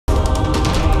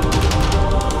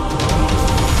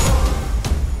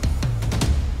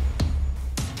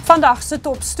Vandag se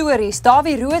topstories.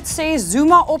 Dawie Roodt sê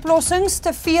Zuma oplossings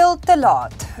te veel te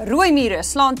laat. Rooi mure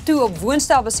slaan toe op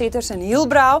woonstelbesetters in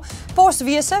Hillbrow.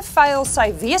 Poswese veil sy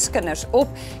weeskinders op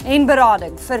en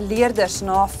berading vir leerders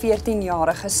na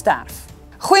 14-jarige sterf.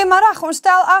 Goeiemiddag, ons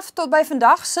tel af tot by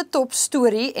vandag se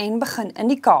topstorie en begin in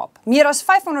die Kaap. Meer as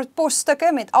 500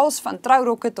 posstukke met als van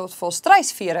trourokke tot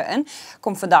volstruisvere in,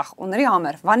 kom vandag onder die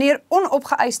hamer, wanneer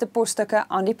onopgeëiste posstukke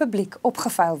aan die publiek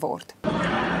opgeveil word.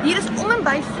 Hier is om en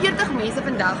by 40 mense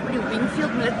vandag by die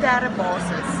Wingfield militêre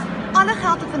basis. Alle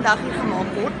geld wat vandag hier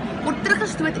gemaak word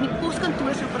teruggestoot in die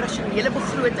poskantoor se operasionele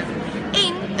begroting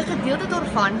en 'n gedeelte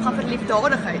daarvan gaan vir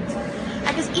liefdadigheid.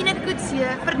 Ek is Eenheid Koetsee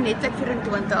vir Netwerk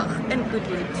 24 in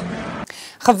Goodwood.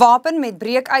 Gewapen met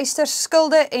breekysters,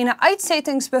 skilde en 'n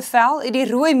uitsettingsbevel het die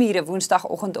rooi mure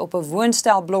woensdagoggend op 'n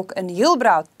woonstelblok in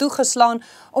Hillbrow toegeslaan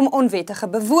om onwettige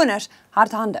bewoners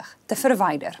hardhandig te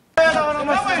verwyder.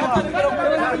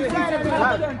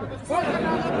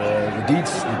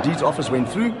 The deeds office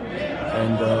went through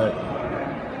and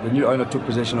the new owner took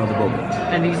possession of the building.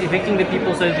 And he's evicting the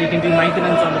people so that he can do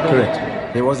maintenance on the building.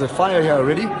 Correct. There was a fire here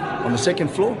already on the second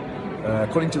floor.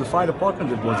 According to the fire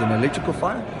department, it was an electrical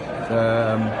fire.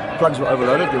 Plugs were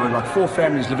overloaded. There were like 4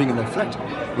 families living in that flat,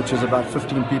 which was about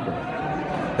 15 people.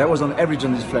 That was on average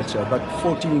in these flats here, about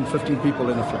 14, 15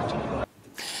 people in a flat.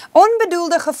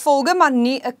 Onbedoelde gevolge, maar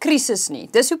nie 'n krisis nie.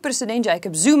 Dis hoe president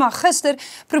Zuma gister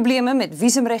probleme met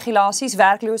visumregulasies,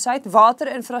 werkloosheid,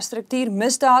 waterinfrastruktuur,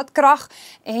 misdaad, krag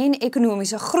en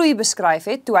ekonomiese groei beskryf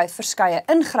het toe hy verskeie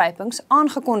ingrypings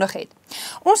aangekondig het.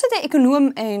 Ons het 'n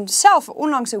ekonoom en self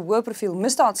onlangs 'n hoë profiel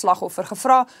misdaadslagoffer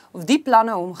gevra of die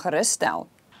planne hom gerus stel.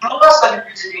 Plus dat die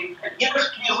president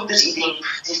enigste twee goedes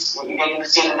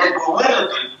identifiseer en dit behoorlik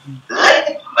doen, lyk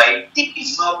dit vir my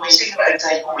tipies waar my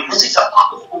sekerheidswag kommunis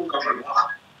agtergrond kan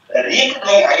verwag.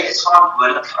 Rekening hy is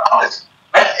verantwoordelik vir alles.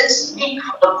 Hy is nie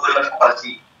verantwoordelik vir alles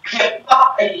nie. Hy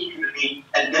pak uit die ekonomie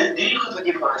en dit die goed wat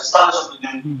jy veronderstel is om te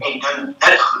doen en doen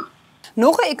dit goed.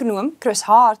 Nog 'n ekonoom,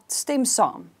 haar, stem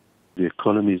saam. The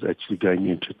economy is actually going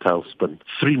into tailspin.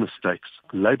 3 mistakes: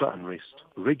 labour unrest,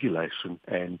 regulation,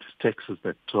 and taxes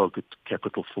that target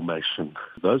capital formation.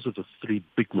 Those are the 3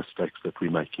 big mistakes that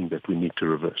we're making that we need to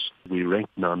reverse. We rank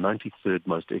now 93rd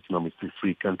most economically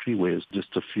free country, whereas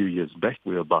just a few years back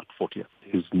we were about 40th.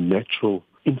 His natural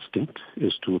instinct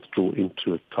is to withdraw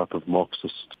into a type of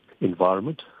Marxist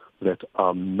environment, that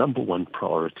our number 1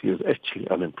 priority is actually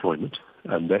unemployment,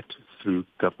 and that through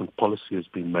government policy has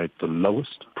been made the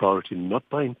lowest priority, not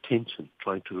by intention,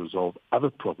 trying to resolve other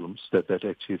problems, that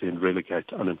actually then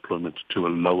relegate unemployment to a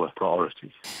lower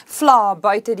priority. Vla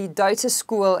buite die Duitse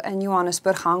skool in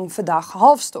Johannesburg hang vandag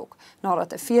halfstok,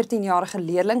 nadat 'n 14-jarige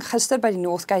leerling gister by die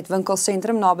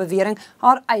Northgate-winkelsentrum na bewering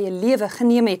haar eie lewe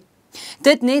geneem het.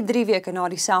 Dit net 3 weke na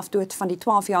die selfdood van die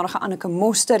 12-jarige Anneke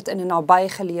Mostert in 'n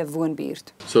nabygeleë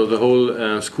woonbuurt. So the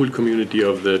whole school community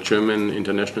of the German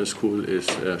International School is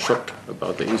shocked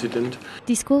about the incident.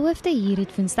 Die skoolhoofde hier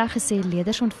het Woensdag gesê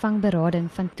leerders ontvang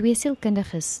berading van 2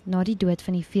 sielkundiges na die dood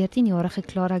van die 14-jarige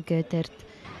Clara Gertert.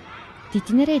 Die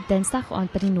tiener het Dinsdag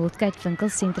aand by die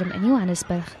Northgate-winkelsentrum in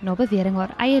Johannesburg na bewering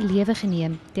haar eie lewe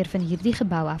geneem deur van hierdie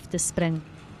gebou af te spring.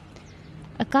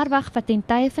 'n Karwag wat ten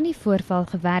tye van die voorval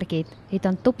gewerk het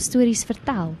aan topstories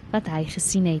vertel wat hy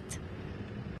gesien het.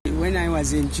 When I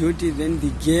was in duty, then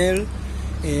the girl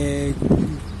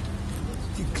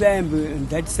climbed on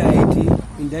that side,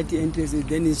 in that entrance,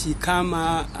 then she come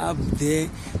up there,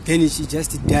 then she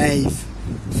just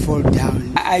fall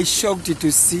down. I shocked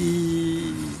to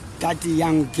see that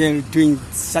young girl doing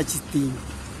such a thing.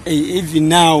 Even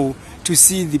now, to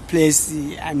see the place,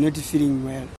 I'm not feeling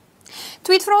well.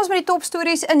 Tweet vir ons met die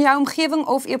topstories in jou omgewing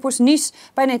of e-pos nuus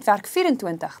by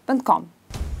netwerk24.com.